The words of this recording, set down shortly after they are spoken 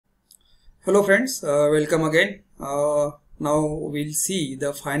Hello friends, welcome again. Now we'll see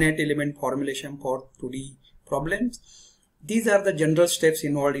the finite element formulation for 2D problems. These are the general steps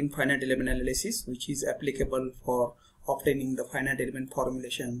involved in finite element analysis, which is applicable for obtaining the finite element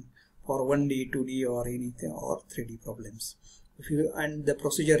formulation for 1D, 2D or anything or 3D problems. And the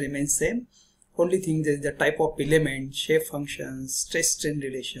procedure remains same. Only thing is the type of element, shape functions, stress-strain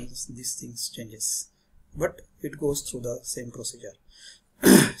relations, these things changes. But it goes through the same procedure.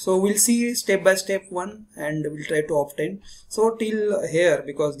 So we'll see step by step one and we'll try to obtain. So till here,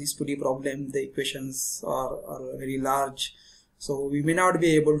 because this 2D problem, the equations are very large, so we may not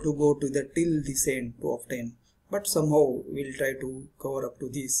be able to go to the till this end to obtain, but somehow we'll try to cover up to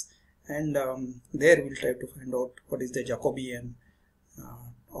this, and there we'll try to find out what is the Jacobian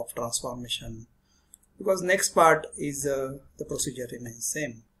of transformation, because next part is the procedure remains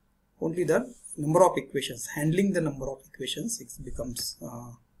same. Only the number of equations, handling the number of equations, it becomes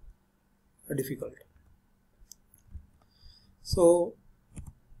difficult. So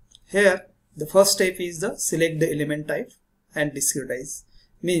here the first step is the select the element type and discretize.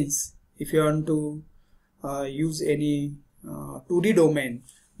 Means if you want to use any 2D domain,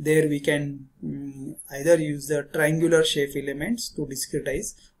 there we can either use the triangular shape elements to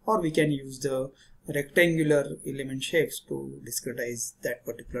discretize, or we can use the rectangular element shapes to discretize that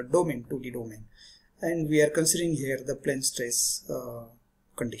particular domain, 2D domain. And we are considering here the plane stress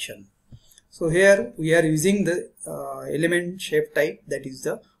condition. So here we are using the element shape type, that is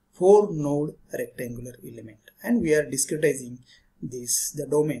the 4-node rectangular element, and we are discretizing the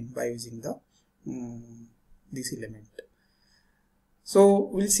domain by using the this element. So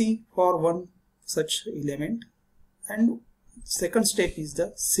we'll see for one such element, and second step is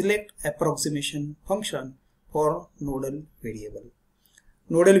the select approximation function for nodal variable.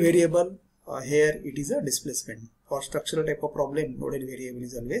 Nodal variable, here it is a displacement. For structural type of problem, nodal variable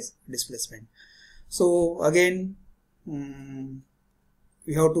is always displacement. So again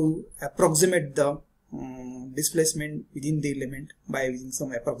we have to approximate the displacement within the element by using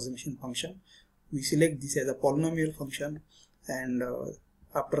some approximation function. We select this as a polynomial function, and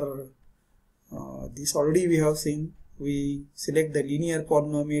after this already we have seen, we select the linear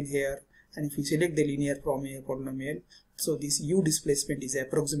polynomial here, and if we select the linear polynomial, so this u displacement is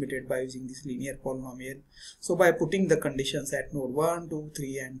approximated by using this linear polynomial. So by putting the conditions at node 1, 2,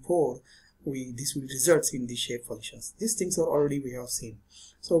 3 and 4, this will result in the shape functions. These things are already we have seen.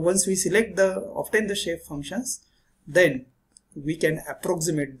 So once we select obtain the shape functions, then we can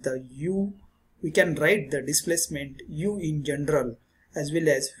approximate the u, we can write the displacement u in general as well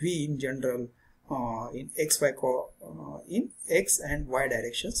as v in general in x and y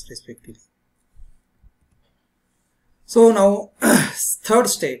directions respectively. So now third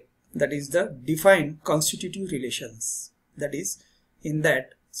step, that is the define constitutive relations, that is in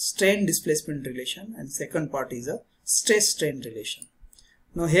that strain displacement relation, and second part is a stress strain relation.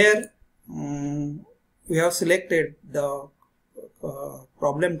 Now here we have selected the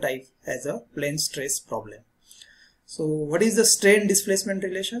problem type as a plane stress problem. So what is the strain displacement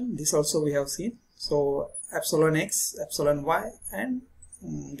relation? This also we have seen. So epsilon x, epsilon y and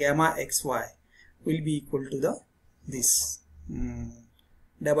gamma xy will be equal to this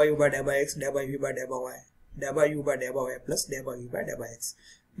w by w x, w by w y, w by w y plus w by w x.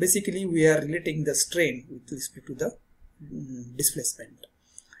 Basically we are relating the strain with respect to the displacement.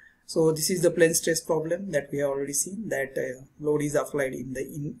 So this is the plane stress problem that we have already seen, that load is applied in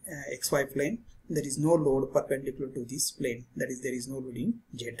the xy plane. There is no load perpendicular to this plane, that is there is no load in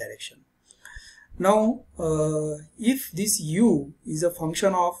z direction. Now if this u is a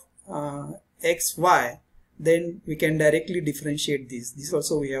function of xy, then we can directly differentiate this. This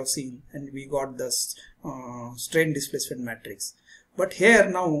also we have seen, and we got the strain displacement matrix. But here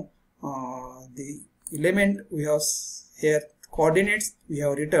now the element we have here, coordinates we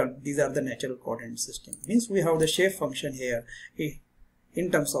have written, these are the natural coordinate system. Means we have the shape function here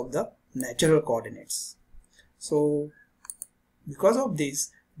in terms of the natural coordinates. So because of this,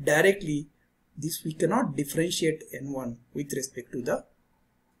 directly this we cannot differentiate n1 with respect to the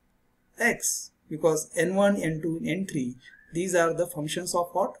x, because n1, n2, n3, these are the functions of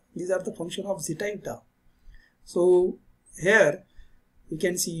what? These are the function of zeta eta. So here we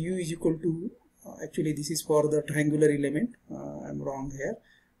can see u is equal to, actually this is for the triangular element, I'm wrong here,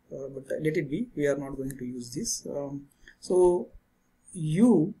 but let it be, we are not going to use this. So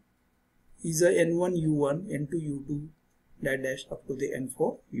u is a n1 u1, n2 u2 dash up to the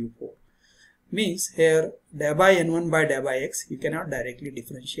n4 u4. Means here da by n1 by da by x you cannot directly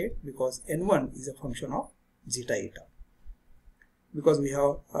differentiate, because n1 is a function of zeta eta. because we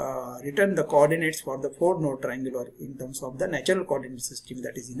have written the coordinates for the 4-node triangular in terms of the natural coordinate system,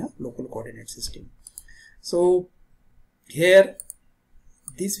 that is in a local coordinate system. So here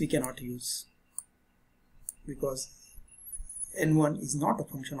this we cannot use because n1 is not a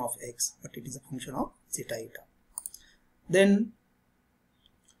function of x, but it is a function of zeta eta. Then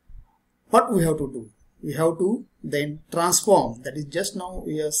what we have to do? We have to then transform, that is just now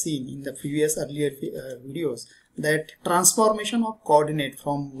we have seen in the previous earlier videos, that transformation of coordinate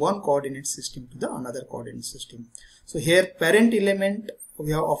from one coordinate system to the another coordinate system. So here parent element,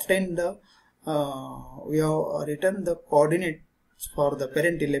 we have obtained the we have written the coordinate for the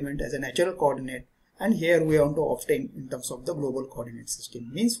parent element as a natural coordinate, and here we want to obtain in terms of the global coordinate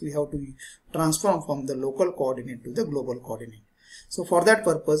system. Means we have to transform from the local coordinate to the global coordinate. So for that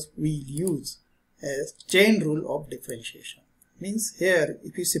purpose we use as chain rule of differentiation. Means here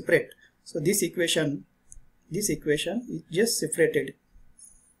if you separate, so this equation is just separated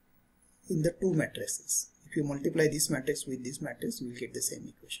in the two matrices. If you multiply this matrix with this matrix, you will get the same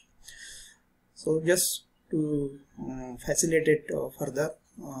equation. So just to facilitate further,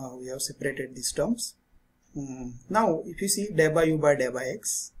 we have separated these terms. Now if you see del by u by del by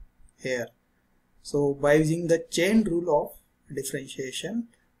x here, so by using the chain rule of differentiation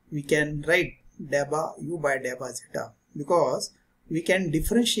we can write del by u by del by zeta, because we can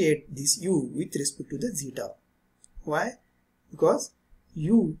differentiate this u with respect to the zeta. Why? Because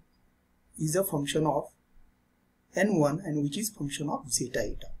u is a function of n1 and which is function of zeta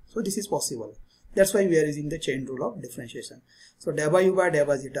eta. So this is possible. That's why we are using the chain rule of differentiation. So del by u by del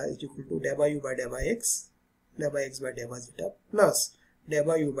by zeta is equal to del by u by del by x by del by zeta plus del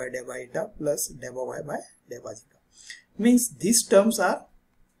by u by del by eta plus del by y by del by zeta. Means these terms are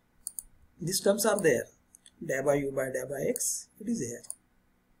there. Del by u by del by x, it is here.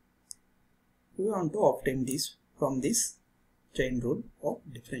 We want to obtain this from this chain rule of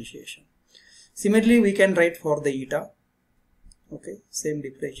differentiation. Similarly, we can write for the eta. Okay, same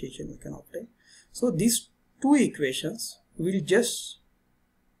differentiation we can obtain. So these two equations we will just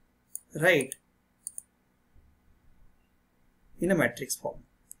write in a matrix form.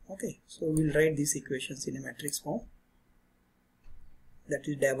 Okay, so we will write these equations in a matrix form. That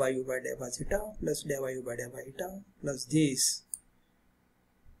is del by u by del by zeta plus del by u by del by eta plus this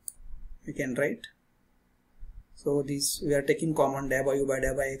we can write. So this we are taking common del by u by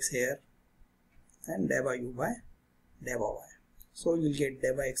del by x here and del by u by del by y. So you will get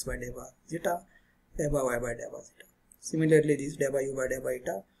del by x by del by zeta, del by y by del by zeta. Similarly this del by u by del by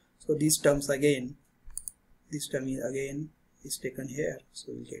eta. So these terms again, this term is taken here.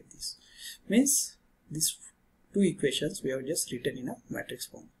 So we will get this. Means these two equations we have just written in a matrix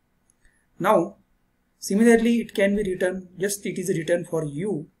form. Now similarly it can be written, just it is written for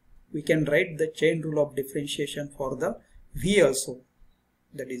u, we can write the chain rule of differentiation for the v also,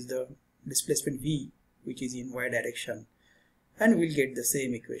 that is the displacement v which is in y direction, and we will get the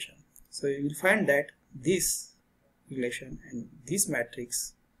same equation. So you will find that this relation and this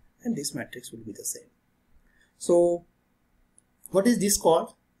matrix and this matrix will be the same. So what is this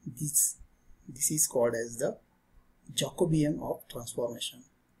called? This is called as the Jacobian of transformation.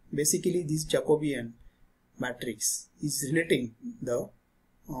 Basically this Jacobian matrix is relating the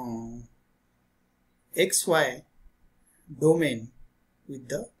xy domain with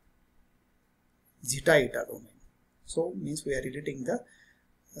the zeta eta domain. So means we are relating the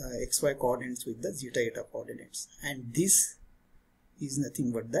xy coordinates with the zeta eta coordinates, and this is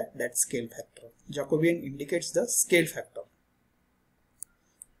nothing but that scale factor. Jacobian indicates the scale factor.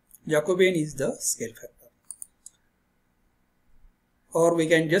 Jacobian is the scale factor. Or we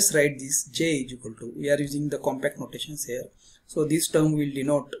can just write this j is equal to, we are using the compact notations here. So this term will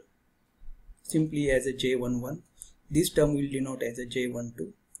denote simply as a j11, this term will denote as a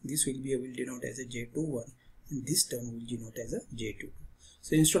j12, this will denote as a j21, and this term will denote as a j22.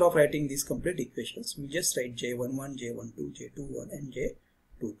 So instead of writing these complete equations, we just write j11, j12, j21 and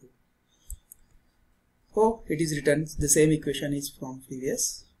j22. So it is written, the same equation is from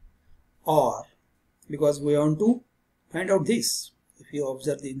previous. Or because we want to find out this, if you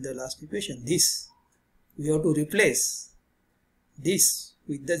observe in the last equation, this we have to replace this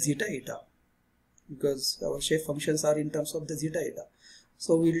with the zeta eta, because our shape functions are in terms of the zeta eta.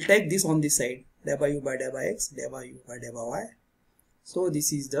 So we will take this on this side, del by u by del by x, del by u by del by y. So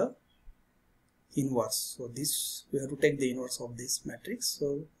this is the inverse. So this we have to take the inverse of this matrix.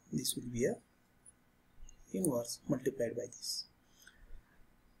 So this will be a inverse multiplied by this.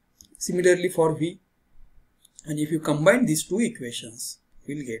 Similarly for v, and if you combine these two equations,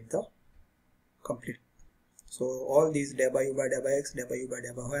 we will get the complete. So all these del by u by del by x, del by u by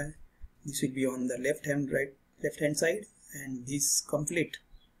del by y, this will be on the left hand side, and this complete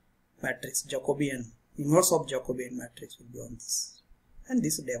matrix Jacobian, inverse of Jacobian matrix will be on this, and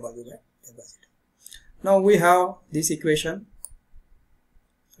this delta u by delta zeta. Now we have this equation,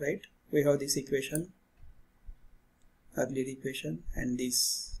 right? We have this equation, earlier equation, and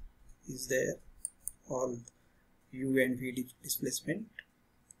this is there, all u and v displacement,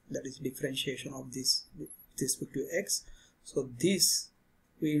 that is differentiation of this with respect to x. So this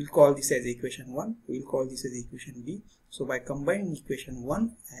we will call this as equation 1, we will call this as equation b. So by combining equation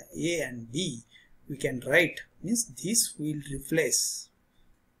 1 a and b, we can write, means this will replace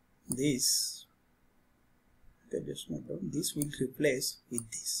this, okay, just note down, this will replace with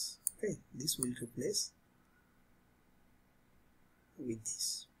this, okay, this will replace with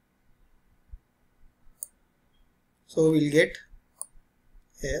this. So we'll get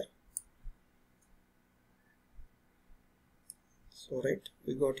here, so right,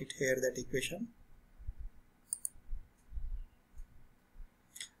 we got it here, that equation.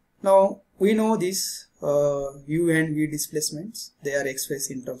 Now we know this u and v displacements, they are expressed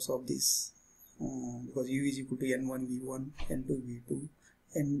in terms of this, because u is equal to n1 v1, n2 v2,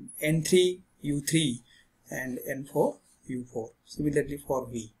 and n3 u3, and n4 u4. Similarly for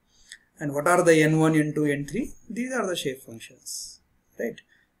v. And what are the n1, n2, n3? These are the shape functions, right?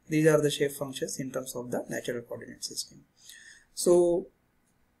 These are the shape functions in terms of the natural coordinate system. So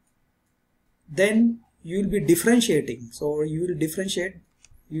then you will be differentiating. So you will differentiate,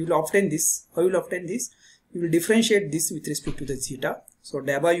 you will obtain this. How you will obtain this? You will differentiate this with respect to the zeta. So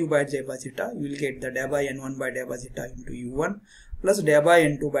delta u by delta zeta, you will get the delta n1 by delta zeta into u1 plus delta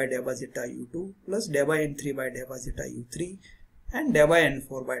n2 by delta zeta u2 plus delta n3 by delta zeta u3 and delta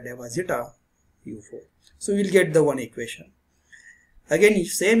n4 by delta zeta u4. So you will get the one equation. Again,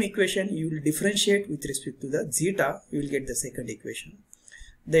 if same equation you will differentiate with respect to the zeta, you will get the second equation.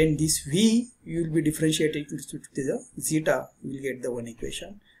 Then this v you will be differentiating with respect to the zeta, you will get the one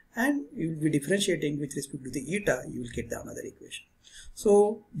equation, and you will be differentiating with respect to the eta, you will get the another equation.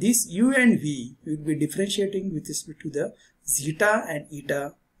 So this u and v you will be differentiating with respect to the zeta and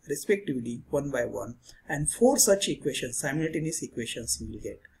eta respectively one by one, and 4 such equations, simultaneous equations you will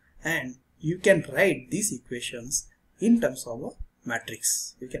get, and you can write these equations in terms of a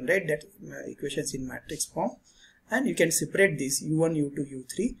matrix. You can write that equations in matrix form, and you can separate this u1, u2,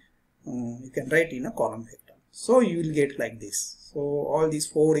 u3, you can write in a column vector. So you will get like this. So all these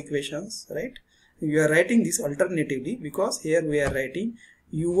 4 equations, right? You are writing this alternatively because here we are writing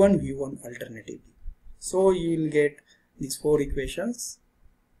u1, v1 alternatively. So you will get these 4 equations,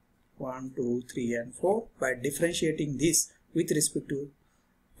 1, 2, 3 and 4, by differentiating this with respect to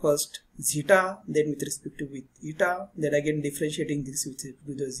first zeta, then with respect to with eta, then again differentiating this with respect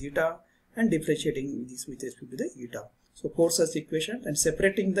to the zeta, and differentiating this with respect to the eta. So 4 such equations, and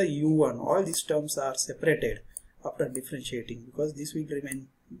separating the u1, all these terms are separated after differentiating because this will remain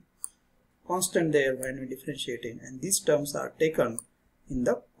constant there when we differentiating, and these terms are taken in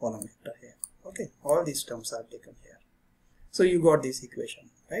the column vector here. Okay, all these terms are taken here. So you got this equation,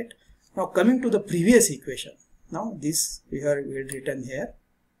 right? Now coming to the previous equation, now this we had written here.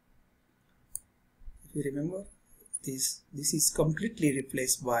 If you remember, this is completely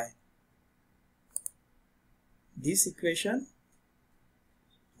replaced by this equation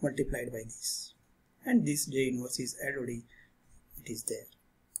multiplied by this, and this J inverse is already, it is there.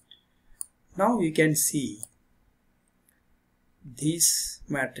 Now we can see this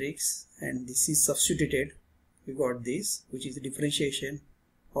matrix, and this is substituted, we got this, which is the differentiation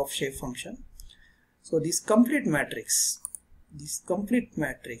of shape function. So this complete matrix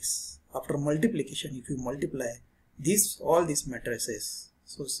after multiplication, if you multiply this, all these matrices,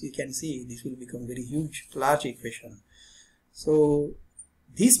 so you can see this will become very huge, large equation. So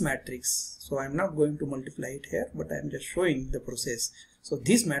this matrix, so I am not going to multiply it here, but I am just showing the process. So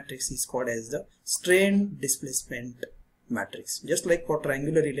this matrix is called as the strain displacement matrix, just like for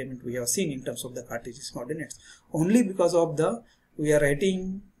triangular element we have seen in terms of the Cartesian coordinates. Only because of the we are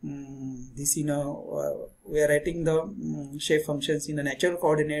writing this in a we are writing the shape functions in a natural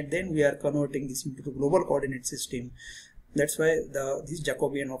coordinate, then we are converting this into the global coordinate system. That's why this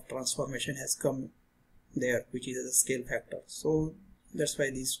Jacobian of transformation has come there, which is a scale factor. So that's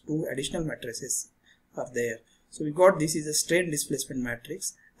why these 2 additional matrices are there. So we got this is a strain displacement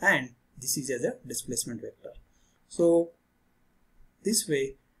matrix, and this is as a displacement vector. So this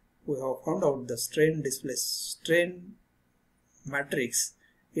way we have found out the strain matrix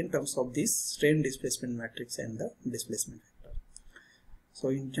in terms of this strain displacement matrix and the displacement vector. So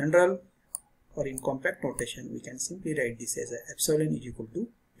in general or in compact notation, we can simply write this as a epsilon is equal to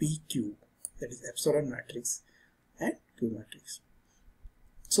PQ, that is epsilon matrix and Q matrix.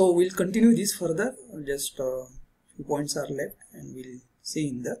 So we'll continue this further, just few points are left, and we'll see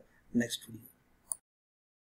in the next video.